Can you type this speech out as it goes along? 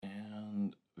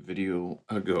video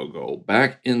a go.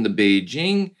 Back in the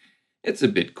Beijing, it's a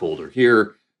bit colder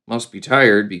here. Must be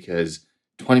tired because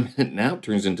 20-minute nap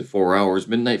turns into 4 hours.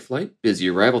 Midnight flight, busy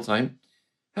arrival time.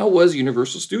 How was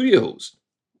Universal Studios?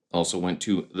 Also went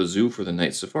to the zoo for the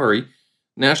night safari.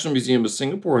 National Museum of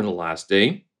Singapore on the last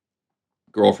day.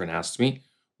 Girlfriend asked me,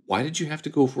 why did you have to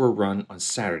go for a run on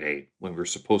Saturday when we were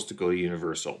supposed to go to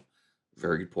Universal?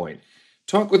 Very good point.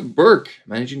 Talk with Burke,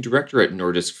 managing director at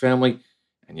Nordisk Family.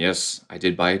 And yes, I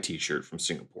did buy a t-shirt from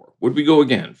Singapore. Would we go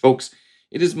again? Folks,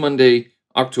 it is Monday,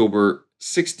 October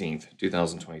 16th,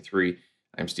 2023.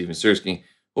 I'm Steven Sersky.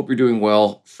 Hope you're doing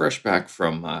well. Fresh back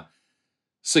from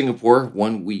Singapore,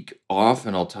 1 week off.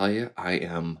 And I'll tell you, I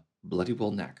am bloody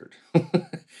well knackered.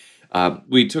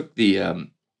 We took the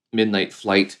midnight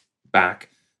flight back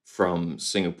from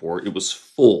Singapore. It was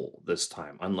full this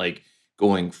time, unlike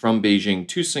going from Beijing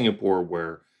to Singapore,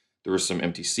 where there were some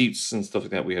empty seats and stuff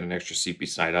like that. We had an extra seat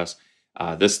beside us.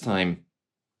 This time,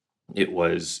 it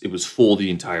was full the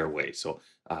entire way. So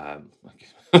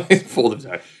full the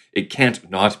entire. It can't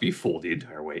not be full the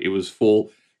entire way. It was full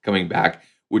coming back,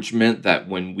 which meant that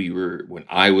when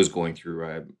I was going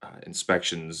through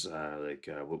inspections,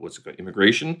 what's it called,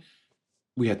 immigration,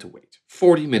 we had to wait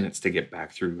 40 minutes to get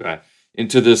back through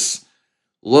into this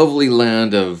lovely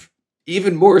land of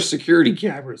even more security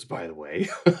cameras, by the way.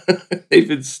 They've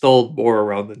installed more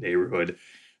around the neighborhood.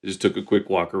 I just took a quick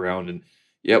walk around and,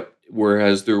 yep,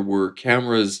 whereas there were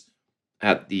cameras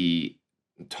at the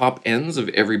top ends of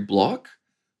every block,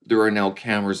 there are now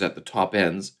cameras at the top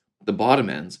ends, the bottom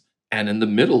ends, and in the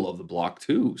middle of the block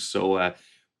too. So I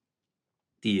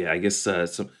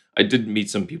did meet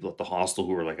some people at the hostel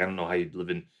who were like, I don't know how you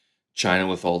live in China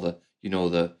with all the,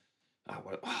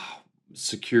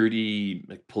 security,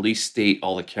 like police state,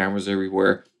 all the cameras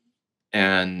everywhere.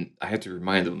 And I had to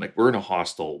remind them, like, we're in a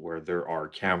hostel where there are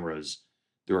cameras.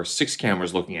 There are 6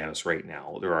 cameras looking at us right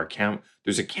now.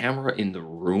 There's a camera in the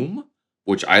room,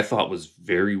 which I thought was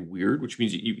very weird, which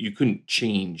means you couldn't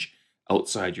change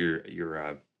outside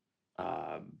your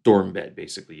dorm bed.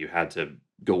 Basically, you had to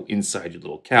go inside your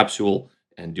little capsule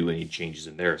and do any changes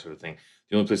in there, sort of thing.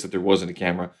 The only place that there wasn't a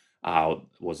camera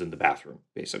was in the bathroom,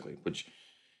 basically, which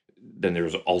then there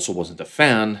wasn't a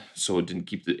fan, so it didn't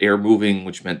keep the air moving,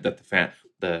 which meant that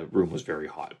the room was very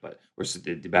hot, but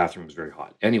the bathroom was very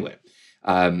hot. Anyway,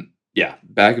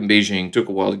 back in Beijing, took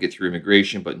a while to get through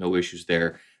immigration, but no issues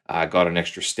there. Got an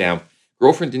extra stamp.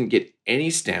 Girlfriend didn't get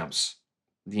any stamps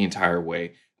the entire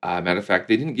way. Matter of fact,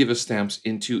 they didn't give us stamps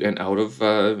into and out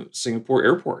of Singapore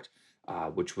airport,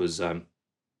 which was, a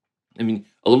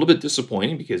little bit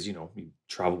disappointing because, you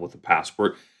travel with a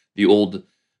passport. The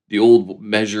old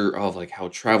measure of like how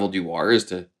traveled you are is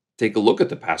to take a look at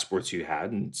the passports you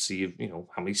had and see if,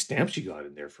 how many stamps you got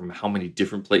in there from how many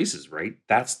different places, right?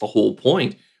 That's the whole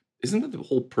point. Isn't that the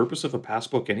whole purpose of a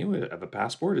passport anyway? Of a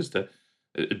passport is to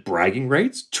bragging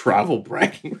rights, travel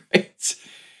bragging rights.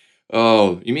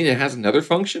 Oh, you mean it has another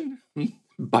function?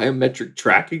 Biometric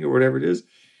tracking or whatever it is?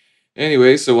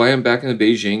 Anyway, so I am back in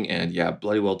Beijing and yeah,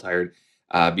 bloody well tired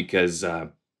because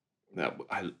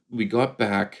we got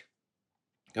back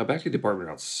to the apartment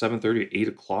around 7:30, 8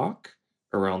 o'clock,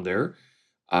 around there.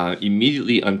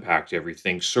 Immediately unpacked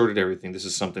everything, sorted everything. This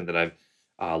is something that I've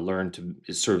learned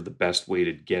is sort of the best way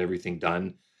to get everything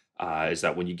done. Is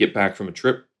that when you get back from a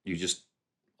trip, you just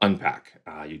unpack.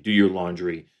 You do your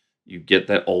laundry, you get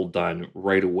that all done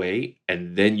right away,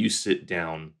 and then you sit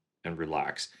down and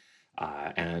relax.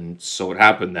 And so it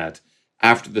happened that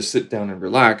after the sit down and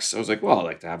relax, I was like, well, I'd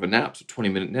like to have a nap. So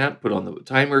 20-minute nap, put on the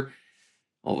timer.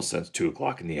 All of a sudden, it's 2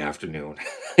 o'clock in the afternoon.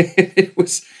 It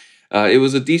was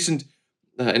a decent,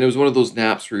 and it was one of those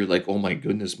naps where you're like, oh my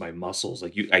goodness, my muscles,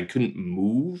 like I couldn't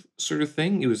move, sort of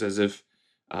thing. It was as if,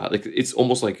 like it's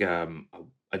almost like a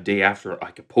day after,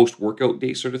 like a post workout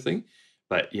day, sort of thing.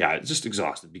 But yeah, it's just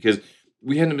exhausted because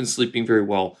we hadn't been sleeping very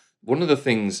well. One of the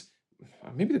things,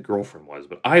 maybe the girlfriend was,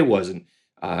 but I wasn't.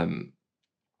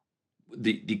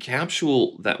 The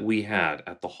capsule that we had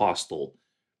at the hostel,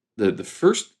 the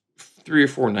first 3 or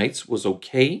 4 nights was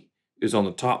okay. It was on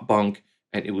the top bunk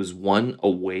and it was one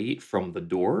away from the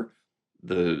door.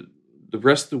 The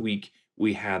rest of the week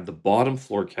we had the bottom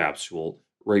floor capsule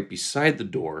right beside the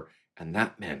door, and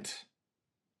that meant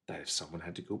that if someone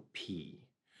had to go pee,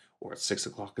 or at 6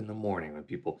 o'clock in the morning when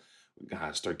people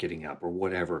start getting up or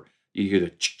whatever, you hear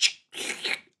the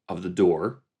of the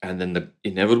door, and then the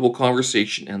inevitable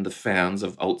conversation and the fans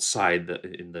of outside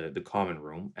in the common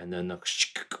room, and then the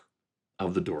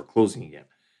of the door closing again.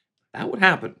 That would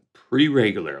happen pretty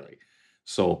regularly.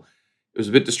 So it was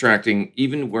a bit distracting.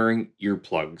 Even wearing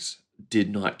earplugs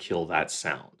did not kill that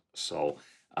sound. So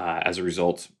as a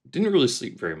result, didn't really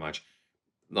sleep very much.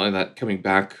 on that coming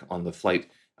back on the flight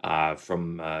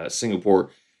from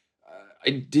Singapore, I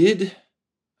did.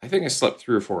 I think I slept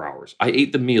 3 or 4 hours. I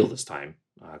ate the meal this time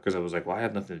because I was like, well, I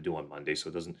have nothing to do on Monday, so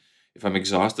it doesn't. If I'm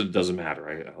exhausted, it doesn't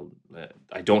matter.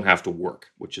 I don't have to work,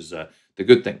 which is the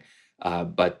good thing.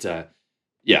 But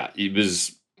yeah, it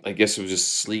was. I guess it was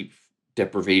just sleep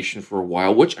deprivation for a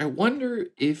while, which I wonder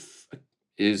if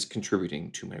is contributing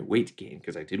to my weight gain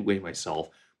because I did weigh myself,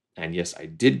 and yes, I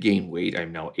did gain weight.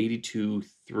 I'm now 82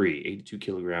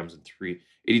 kilograms and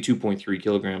 82.3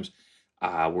 kilograms,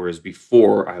 whereas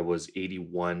before I was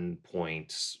 81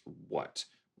 point what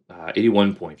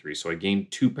 81.3. So I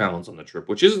gained 2 pounds on the trip,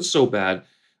 which isn't so bad.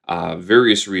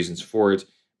 Various reasons for it,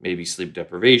 maybe sleep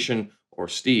deprivation or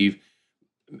Steve.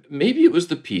 Maybe it was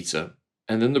the pizza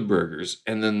and then the burgers.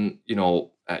 And then,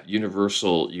 at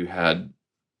Universal, you had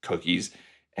cookies.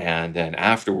 And then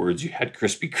afterwards, you had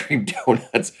Krispy Kreme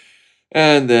donuts.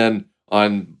 And then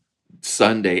on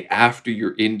Sunday, after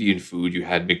your Indian food, you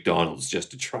had McDonald's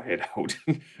just to try it out.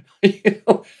 you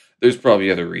know, there's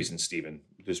probably other reasons, Stephen.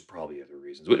 There's probably other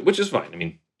reasons, which is fine. I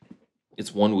mean,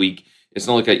 it's one week. It's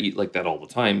not like I eat like that all the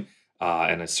time.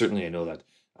 And I know that.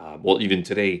 Well, even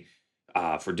today,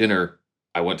 for dinner,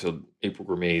 I went to April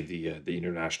Gourmet, the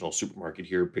international supermarket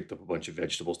here, picked up a bunch of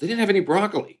vegetables. They didn't have any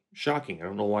broccoli. Shocking. I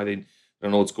don't know why they. I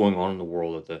don't know what's going on in the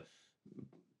world that the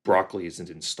broccoli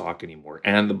isn't in stock anymore,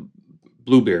 and the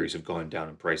blueberries have gone down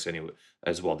in price anyway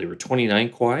as well. They were 29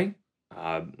 kwai,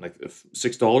 like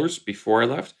 $6 before I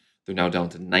left. They're now down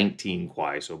to 19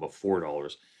 kwai, so about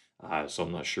 $4. So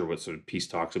I'm not sure what sort of peace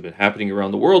talks have been happening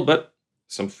around the world, but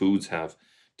some foods have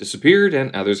disappeared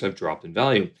and others have dropped in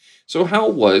value. So how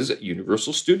was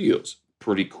Universal Studios?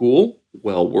 Pretty cool,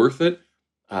 well worth it.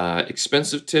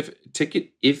 Expensive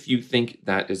ticket if you think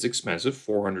that is expensive,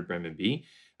 400 RMB.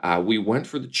 We went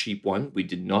for the cheap one. We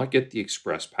did not get the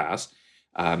express pass.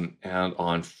 And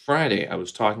on Friday, I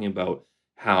was talking about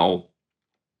how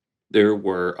there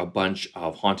were a bunch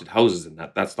of haunted houses and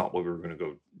that's not what we were going to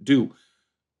go do.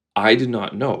 I did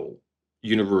not know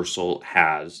Universal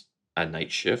has a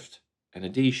night shift and a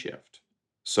day shift.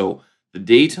 So the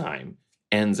daytime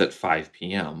ends at 5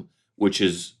 p.m., which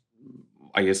is,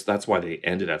 I guess that's why they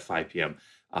ended at 5 p.m.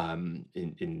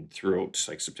 In throughout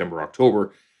like September,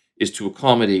 October, is to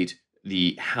accommodate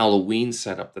the Halloween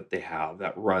setup that they have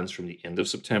that runs from the end of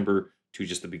September to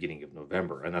just the beginning of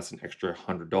November, and that's an extra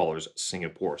 $100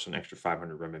 Singapore, so an extra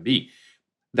 500 RMB.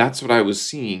 That's what I was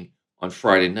seeing on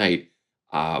Friday night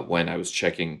when I was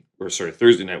checking, or sorry,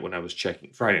 Thursday night when I was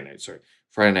checking, Friday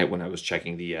night when I was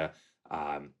checking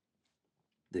um,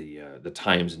 the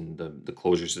times and the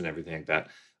closures and everything like that,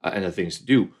 and the things to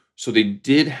do. So they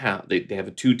have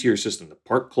a two-tier system. The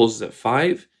park closes at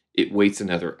 5. It waits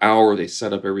another hour. They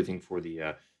set up everything for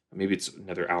the maybe it's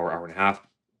another hour and a half,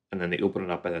 and then they open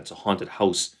it up, and it's a haunted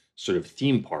house sort of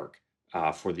theme park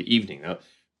for the evening. Now,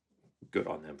 good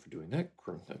on them for doing that.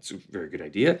 That's a very good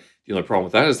idea. The only problem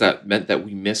with that is that meant that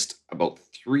we missed about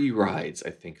 3 rides, I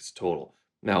think, is total.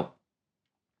 Now,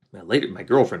 later, my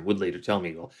girlfriend would later tell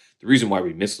me, well, the reason why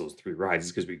we missed those 3 rides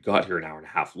is because we got here an hour and a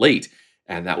half late,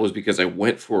 and that was because I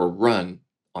went for a run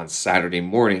on Saturday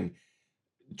morning,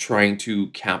 trying to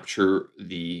capture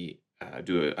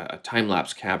do a time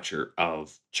lapse capture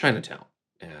of Chinatown,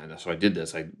 and so I did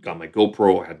this. I got my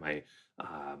GoPro, I had my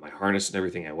harness and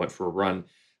everything. I went for a run.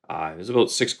 It was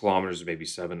about 6 kilometers, maybe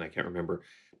 7, I can't remember,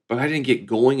 but I didn't get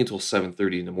going until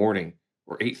 7:30 in the morning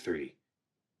or 8:30.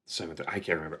 7:30, I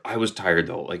can't remember. I was tired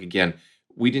though. Like again,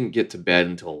 we didn't get to bed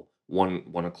until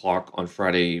 1 o'clock on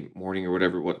Friday morning or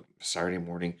whatever. What Saturday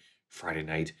morning, Friday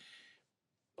night.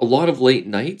 A lot of late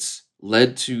nights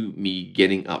led to me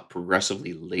getting up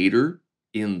progressively later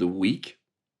in the week.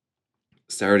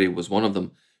 Saturday was one of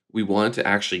them. We wanted to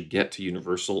actually get to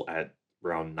Universal at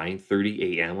around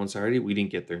 9:30 a.m. on Saturday. We didn't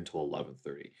get there until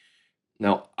 11:30.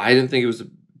 Now, I didn't think it was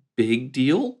a big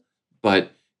deal,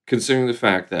 but considering the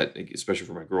fact that, like, especially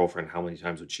for my girlfriend, how many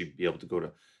times would she be able to go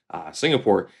to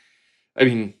Singapore? I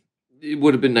mean, it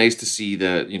would have been nice to see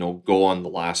go on the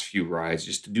last few rides,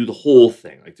 just to do the whole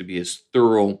thing, like to be as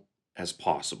thorough as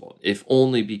possible, if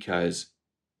only because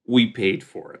we paid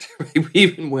for it. Right? We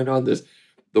even went on the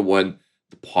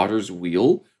Potter's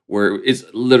Wheel, where it's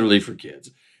literally for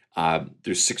kids.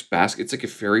 There's 6 baskets. It's like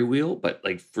a Ferry wheel, but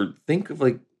like think of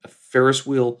like a Ferris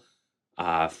wheel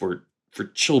for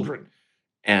children,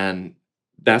 and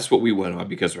that's what we went on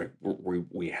because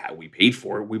we paid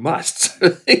for it. We must,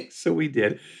 so we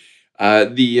did.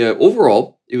 The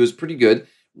Overall, it was pretty good.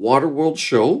 Waterworld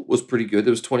show was pretty good.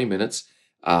 It was 20 minutes.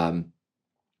 Um,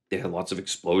 they had lots of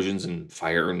explosions and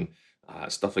fire and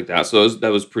stuff like that. So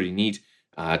that was pretty neat.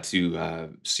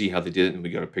 to see how they did it, and we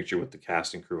got a picture with the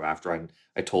cast and crew after.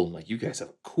 I told them like, you guys have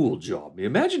a cool job. I mean,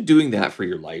 imagine doing that for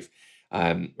your life,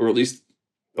 or at least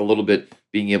a little bit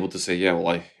being able to say, yeah, well,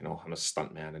 I'm a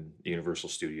stuntman in Universal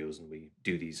Studios, and we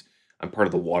do these. I'm part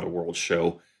of the Waterworld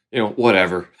show.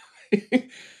 Whatever.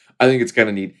 I think it's kind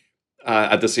of neat.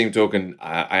 At the same token,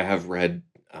 I have read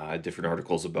different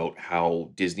articles about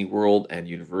how Disney World and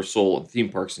Universal and theme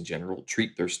parks in general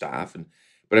treat their staff,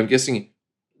 but I'm guessing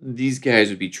these guys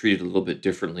would be treated a little bit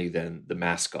differently than the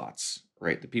mascots,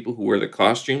 right? The people who wear the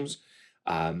costumes,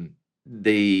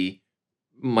 they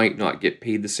might not get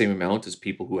paid the same amount as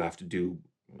people who have to do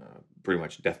pretty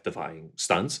much death-defying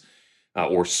stunts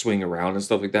or swing around and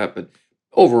stuff like that. But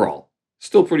overall,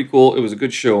 still pretty cool. It was a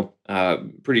good show,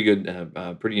 pretty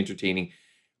good, pretty entertaining.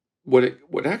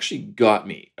 What actually got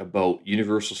me about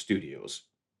Universal Studios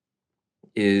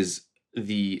is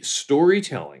the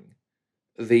storytelling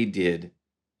they did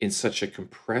in such a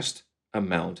compressed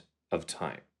amount of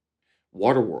time.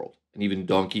 Waterworld, and even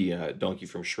Donkey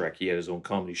from Shrek, he had his own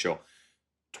comedy show.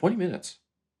 20 minutes.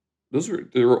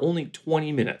 There were only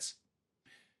 20 minutes.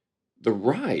 The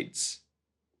rides,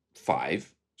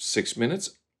 5, 6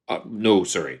 minutes. No,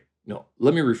 sorry, no.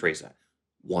 Let me rephrase that.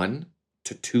 1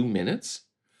 to 2 minutes.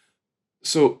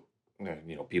 So,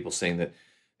 people saying that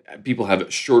people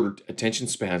have shorter attention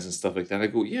spans and stuff like that. I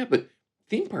go, yeah, but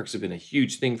theme parks have been a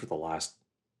huge thing for the last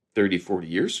 30, 40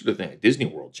 years, sort of thing. Disney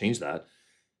World changed that.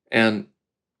 And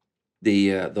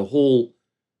the whole,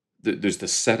 there's the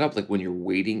setup, like when you're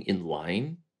waiting in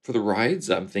line for the rides.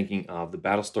 I'm thinking of the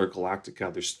Battlestar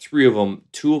Galactica. There's three of them.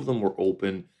 Two of them were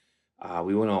open.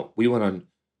 We went on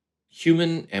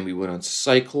Human, and we went on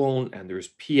Cyclone, and there's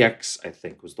PX, I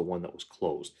think, was the one that was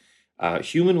closed.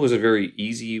 Human was a very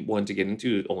easy one to get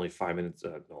into, only 5 minutes,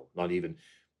 no, not even.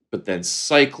 But then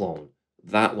Cyclone,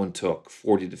 that one took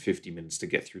 40 to 50 minutes to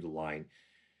get through the line.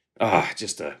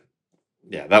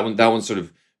 Yeah, that one sort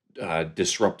of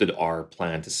disrupted our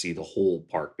plan to see the whole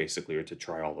park, basically, or to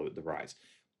try all the rides.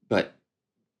 But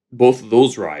both of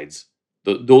those rides,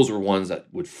 those were ones that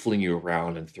would fling you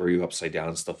around and throw you upside down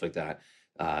and stuff like that.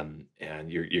 And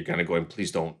you're kind of going,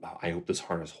 please don't. I hope this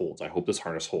harness holds. I hope this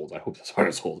harness holds. I hope this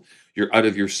harness holds. You're out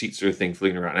of your seat, sort of thing,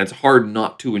 flinging around, and it's hard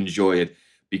not to enjoy it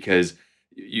because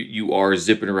you are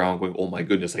zipping around, going, oh my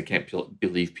goodness, I can't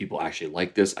believe people actually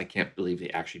like this. I can't believe they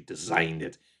actually designed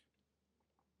it.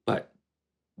 But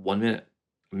 1 minute,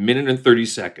 a minute and 30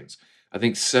 seconds. I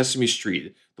think Sesame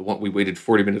Street, the one we waited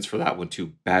 40 minutes for that one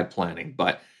too. Bad planning,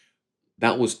 but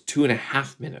that was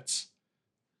 2.5 minutes.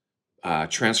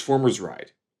 Transformers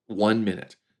ride, 1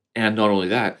 minute. And not only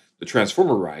that, the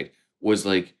Transformer ride was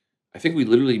like, I think we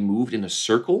literally moved in a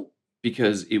circle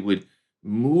because it would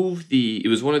it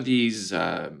was one of these,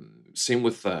 same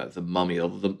with the Mummy,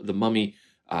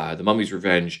 the Mummy's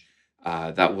Revenge.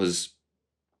 That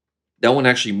one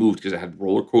actually moved because it had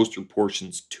roller coaster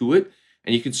portions to it.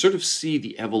 And you can sort of see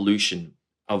the evolution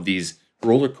of these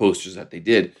roller coasters that they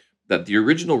did. That the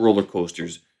original roller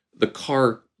coasters, the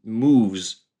car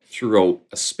moves throughout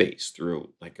a space, through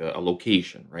like a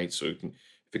location, right? So if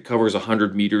it covers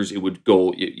 100 meters, it would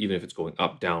go, even if it's going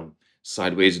up, down,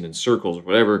 sideways, and in circles or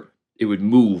whatever, it would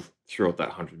move throughout that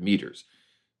 100 meters.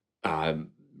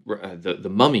 The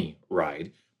Mummy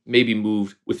ride maybe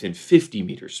moved within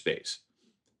 50-meter space.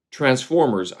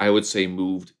 Transformers, I would say,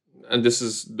 moved, and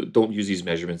don't use these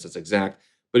measurements, that's exact,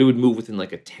 but it would move within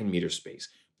like a 10-meter space.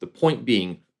 The point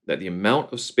being that the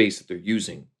amount of space that they're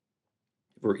using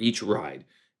for each ride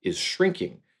is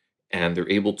shrinking, and they're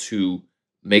able to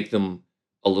make them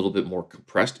a little bit more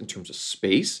compressed in terms of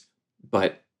space,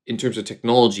 but in terms of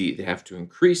technology, they have to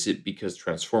increase it because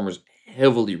Transformers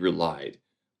heavily relied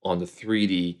on the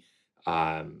 3D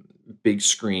big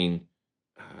screen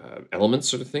elements,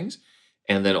 sort of things,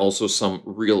 and then also some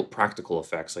real practical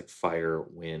effects like fire,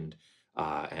 wind,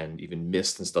 and even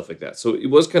mist and stuff like that. So it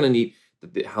was kind of neat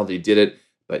how they did it.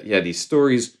 But yeah, these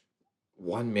stories,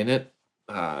 1 minute.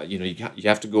 You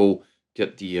have to go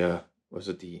get was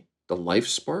it the life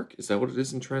spark? Is that what it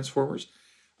is in Transformers?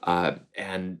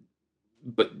 And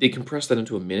but they compressed that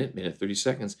into a minute 30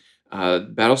 seconds.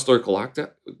 Battlestar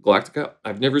Galactica.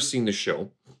 I've never seen the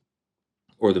show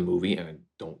or the movie, and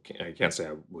I can't say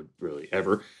I would really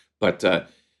ever. But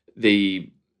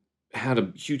they they had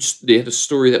a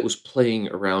story that was playing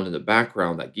around in the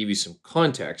background that gave you some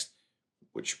context,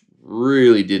 which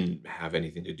really didn't have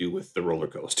anything to do with the roller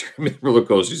coaster. I mean, the roller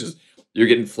coaster is just, you're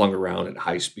getting flung around at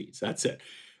high speeds. That's it.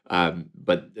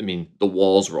 But I mean, the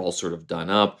walls were all sort of done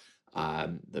up.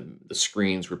 The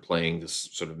screens were playing this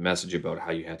sort of message about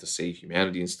how you had to save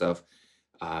humanity and stuff.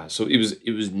 So it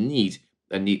was neat,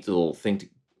 a neat little thing to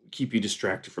keep you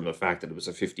distracted from the fact that it was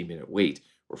a 50-minute wait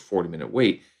or 40-minute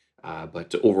wait.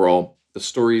 But overall, the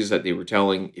stories that they were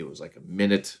telling, it was like a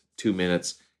minute, 2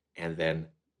 minutes, and then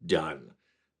done.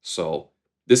 So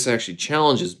this actually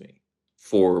challenges me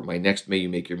for my next May You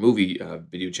Make Your Movie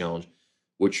video challenge,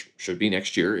 which should be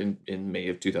next year in May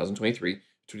of 2023,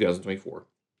 2024.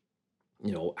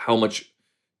 How much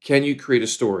can you create a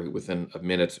story within a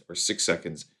minute or 6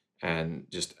 seconds, and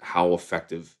just how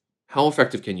effective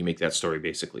can you make that story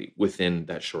basically within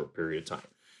that short period of time?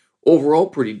 Overall,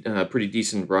 pretty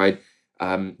decent ride.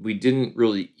 We didn't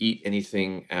really eat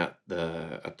anything at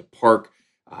the park.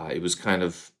 It was kind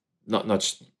of not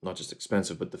just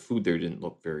expensive, but the food there didn't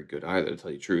look very good either, to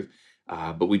tell you the truth.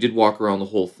 But we did walk around the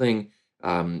whole thing.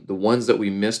 The ones that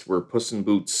we missed were Puss in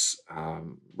Boots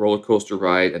roller coaster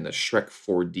ride and the Shrek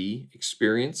 4D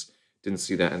experience. Didn't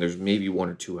see that, and there's maybe one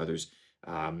or two others,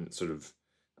 sort of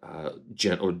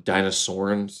or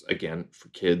Dinosaurs again for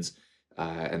kids,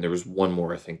 and there was one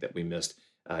more I think that we missed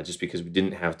just because we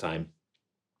didn't have time,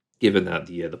 given that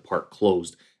the park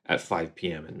closed at 5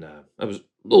 p.m. and I was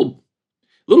a little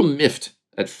miffed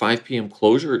at 5 p.m.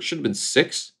 closure. It should have been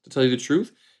 6, to tell you the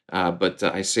truth. But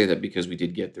I say that because we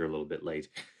did get there a little bit late.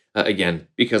 Again,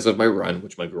 because of my run,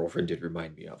 which my girlfriend did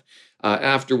remind me of.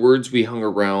 Afterwards, we hung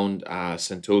around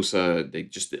Sentosa,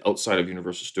 just outside of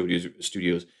Universal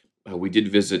Studios. We did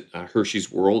visit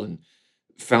Hershey's World and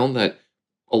found that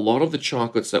a lot of the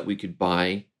chocolates that we could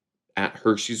buy at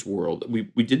Hershey's World,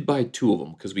 we did buy 2 of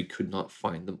them because we could not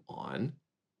find them on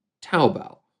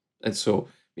Taobao. And so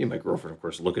me and my girlfriend, of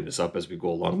course, looking this up as we go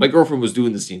along. My girlfriend was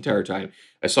doing this the entire time.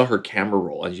 I saw her camera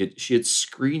roll, and she had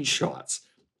screenshots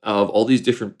of all these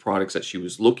different products that she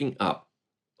was looking up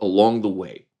along the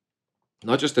way.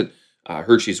 Not just at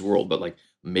Hershey's World, but like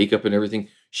makeup and everything.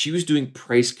 She was doing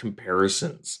price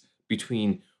comparisons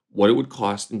between what it would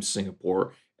cost in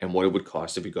Singapore and what it would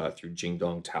cost if you got it through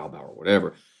Jingdong, Taobao, or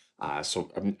whatever.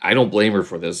 So I don't blame her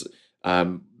for this.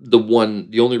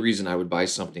 The only reason I would buy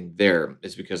something there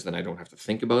is because then I don't have to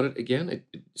think about it again. It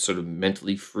sort of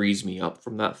mentally frees me up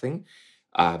from that thing.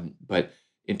 But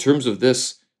in terms of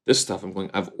this stuff,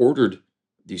 I've ordered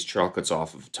these chocolates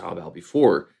off of Taobao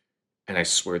before, and I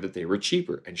swear that they were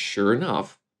cheaper. And sure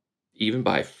enough, even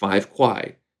by 5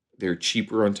 kwai, they're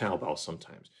cheaper on Taobao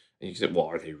sometimes. And you said, well,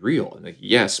 are they real? And like,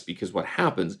 yes, because what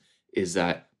happens is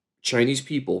that Chinese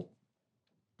people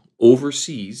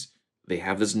overseas, they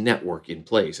have this network in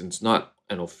place, and it's not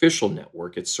an official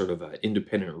network. It's sort of an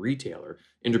independent retailer,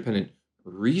 independent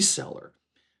reseller.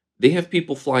 They have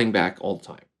people flying back all the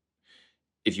time.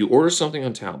 If you order something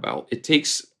on Taobao, it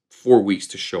takes 4 weeks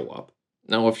to show up.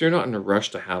 Now, if you're not in a rush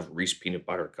to have Reese peanut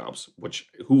butter cups, which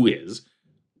who is,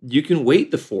 you can wait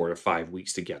the 4 to 5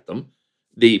 weeks to get them.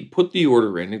 They put the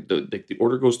order in, the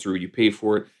order goes through, you pay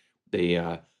for it, they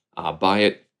buy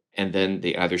it, and then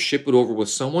they either ship it over with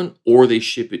someone or they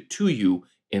ship it to you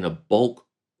in a bulk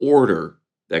order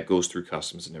that goes through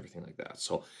customs and everything like that.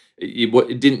 So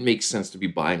it didn't make sense to be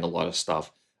buying a lot of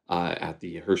stuff at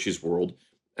the Hershey's World,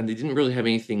 and they didn't really have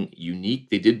anything unique.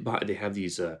 They have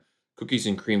these cookies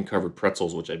and cream covered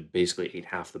pretzels, which I basically ate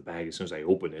half the bag as soon as I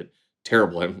opened it.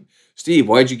 Terrible. Steve,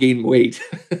 why'd you gain weight?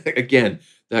 Again,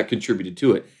 that contributed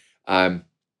to it.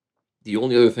 The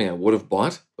only other thing I would have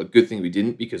bought, but good thing we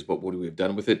didn't, because what would we have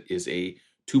done with it, is a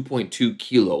 2.2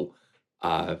 kilo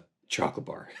chocolate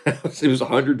bar. It was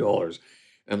 $100.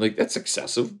 I'm like, that's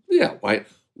excessive. Yeah,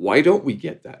 why don't we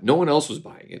get that? No one else was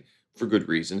buying it for good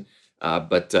reason.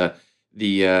 But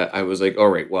I was like, all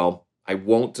right, well, I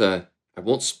won't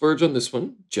splurge on this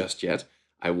one just yet.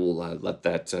 I will let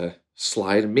that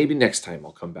slide, and maybe next time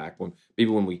I'll come back when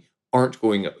we aren't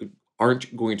going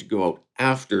to go out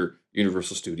after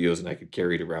Universal Studios, and I could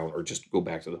carry it around or just go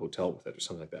back to the hotel with it or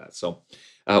something like that. So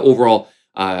overall,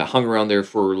 hung around there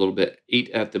for a little bit. Ate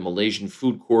at the Malaysian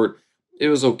food court. It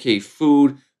was okay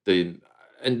food. And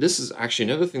this is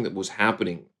actually another thing that was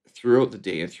happening throughout the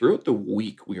day and throughout the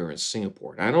week we were in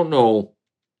Singapore. And I don't know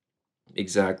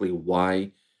exactly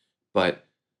why, but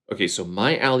okay, so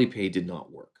my Alipay did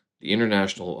not work. The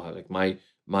international, like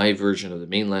my version of the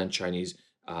mainland Chinese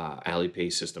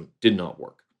Alipay system did not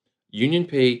work.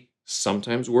 UnionPay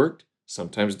sometimes worked,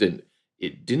 sometimes didn't.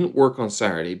 It didn't work on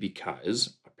Saturday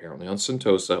because apparently on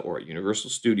Sentosa or at Universal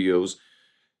Studios,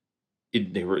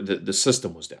 the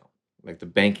system was down. Like the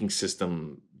banking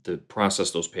system to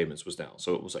process those payments was down.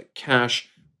 So it was like cash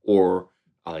or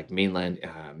like mainland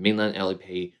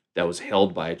Alipay that was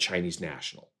held by a Chinese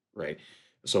national, right?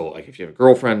 So like if you have a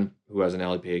girlfriend who has an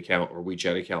Alipay account or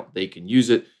WeChat account, they can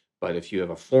use it. But if you have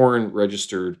a foreign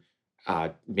registered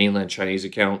mainland Chinese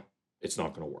account, it's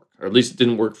not going to work. Or at least it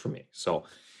didn't work for me. So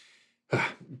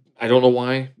I don't know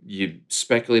why. You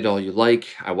speculate all you like.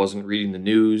 I wasn't reading the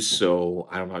news, so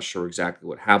I'm not sure exactly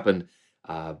what happened.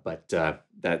 But that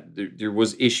there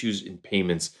was issues in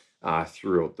payments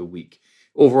throughout the week.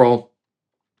 Overall,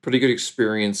 pretty good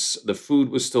experience. The food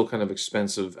was still kind of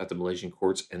expensive at the Malaysian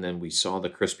courts, and then we saw the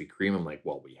Krispy Kreme. I'm like,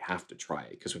 well, we have to try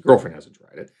it because my girlfriend hasn't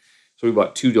tried it. So we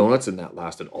bought two donuts, and that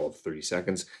lasted all of 30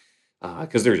 seconds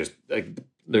because they're just like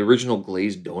the original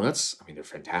glazed donuts. I mean, they're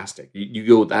fantastic. You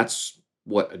go, that's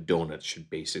what a donut should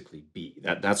basically be.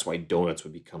 That's why donuts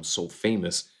would become so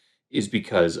famous, is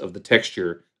because of the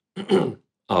texture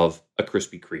of a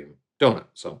Krispy Kreme donut.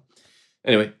 So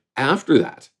anyway, after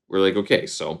that, we're like, okay,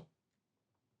 so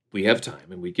we have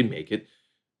time and we can make it.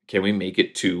 Can we make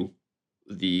it to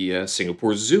the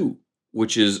Singapore Zoo,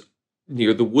 which is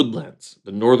near the woodlands,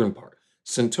 the northern part?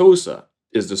 Sentosa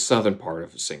is the southern part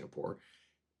of Singapore.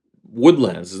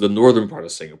 Woodlands is the northern part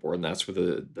of Singapore, and that's where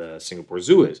the Singapore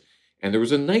Zoo is. And there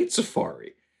was a night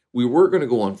safari. We were going to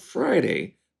go on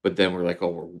Friday, but then we're like,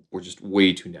 oh, we're just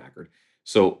way too knackered.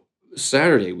 So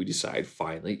Saturday, we decide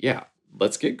finally, yeah,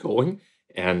 let's get going,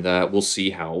 and we'll see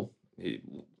how.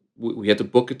 We had to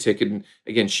book a ticket, and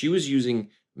again, she was using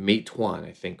Meituan,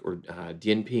 I think, or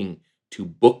Dianping to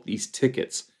book these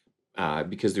tickets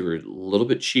because they were a little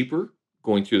bit cheaper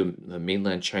going through the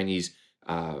mainland Chinese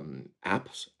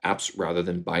apps rather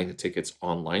than buying the tickets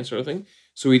online, sort of thing.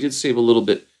 So we did save a little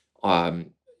bit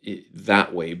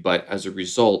that way, but as a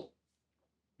result,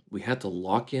 we had to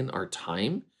lock in our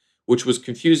time, which was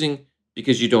confusing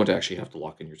because you don't actually have to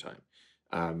lock in your time.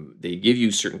 They give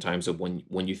you certain times of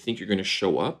when you think you're going to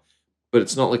show up, but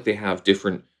it's not like they have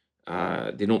different.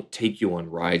 They don't take you on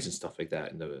rides and stuff like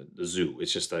that in the zoo.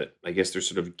 It's just that I guess they're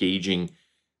sort of gauging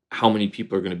how many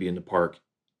people are going to be in the park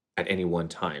at any one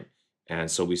time.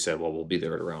 And so we said, well, we'll be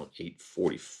there at around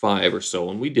 8:45 or so,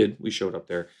 and we did. We showed up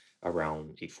there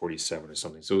around 8:47 or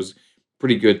something. So it was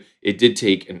pretty good. It did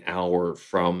take an hour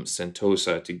from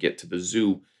Sentosa to get to the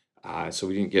zoo, so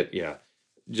we didn't get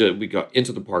we got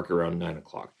into the park around 9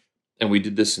 o'clock, and we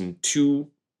did this in two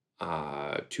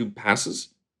passes.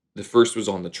 The first was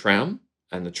on the tram,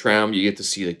 and the tram you get to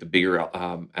see like the bigger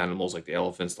animals like the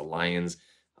elephants, the lions.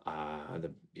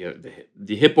 The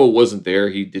hippo wasn't there;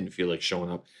 he didn't feel like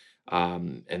showing up.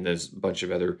 And there's a bunch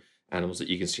of other animals that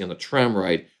you can see on the tram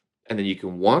ride, and then you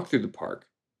can walk through the park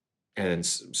and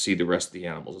see the rest of the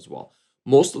animals as well.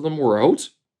 Most of them were out.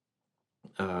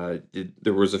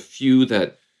 There was a few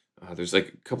that there's like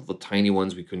a couple of tiny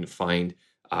ones we couldn't find,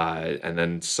 and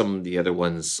then some of the other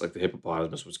ones, like the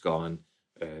hippopotamus, was gone.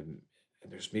 And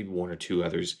there's maybe one or two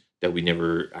others that we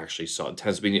never actually saw.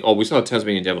 Tasmanian, oh, we saw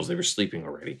Tasmanian devils. They were sleeping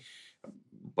already,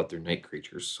 but they're night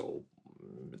creatures, so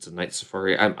it's a night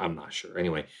safari. I'm not sure.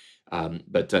 Anyway,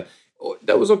 but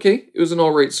that was okay. It was an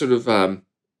all right sort of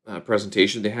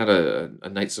presentation. They had a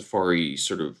night safari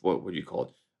sort of what would you call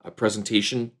it? A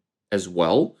presentation as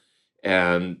well,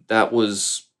 and that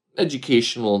was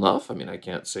educational enough. I mean, I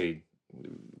can't say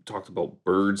talked about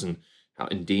birds and how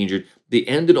endangered. They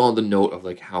ended on the note of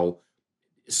like how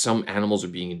some animals are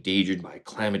being endangered by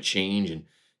climate change and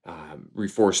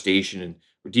reforestation and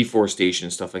deforestation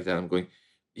and stuff like that. I'm going,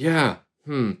 yeah,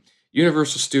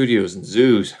 Universal Studios and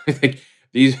zoos. I think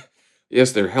these,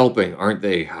 yes, they're helping, aren't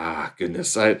they? Ah,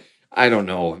 goodness, I don't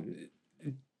know.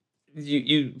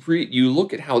 You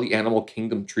look at how the animal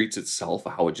kingdom treats itself,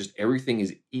 how it just everything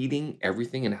is eating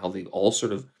everything, and how they all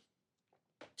sort of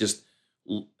just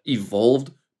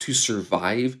evolved to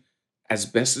survive as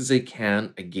best as they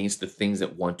can against the things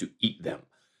that want to eat them.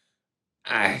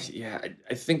 I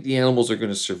think the animals are going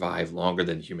to survive longer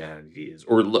than humanity is,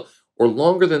 or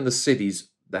longer than the cities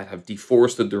that have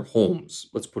deforested their homes.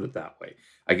 Let's put it that way.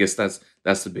 I guess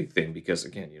that's the big thing because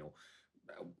again,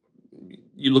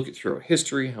 you look at throughout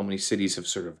history how many cities have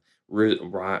sort of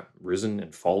risen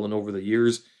and fallen over the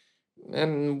years,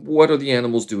 and what are the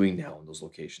animals doing now in those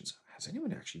locations? Has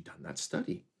anyone actually done that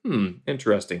study?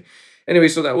 Interesting. Anyway,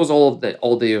 so that was all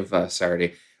day of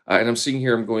Saturday, and I'm seeing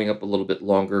here I'm going up a little bit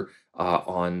longer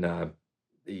on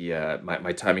the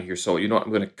my timing here. So you know what?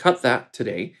 I'm going to cut that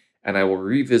today, and I will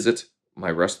revisit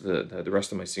my rest of the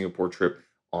rest of my Singapore trip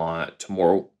on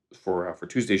tomorrow for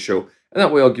Tuesday's show, and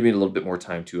that way I'll give you a little bit more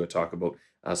time to talk about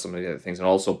some of the other things, and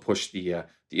also push the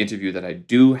interview that I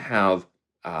do have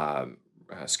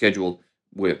scheduled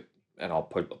with, and I'll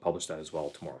publish that as well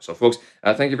tomorrow. So, folks,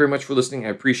 thank you very much for listening. I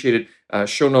appreciate it.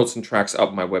 Show notes and tracks up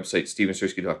on my website,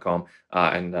 stevensersky.com,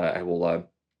 and I will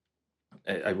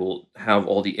have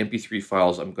all the MP3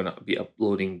 files. I'm going to be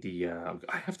uploading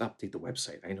I have to update the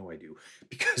website. I know I do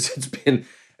because it's been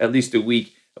at least a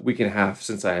week and a half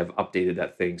since I have updated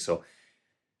that thing. So,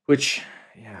 which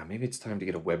yeah, maybe it's time to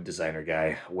get a web designer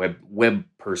guy, a web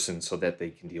person, so that they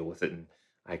can deal with it and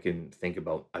I can think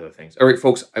about other things. All right,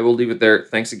 folks, I will leave it there.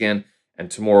 Thanks again, and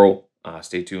tomorrow,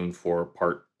 stay tuned for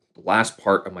the last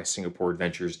part of my Singapore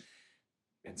adventures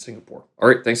in Singapore. All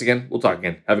right, thanks again. We'll talk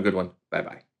again. Have a good one. Bye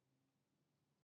bye.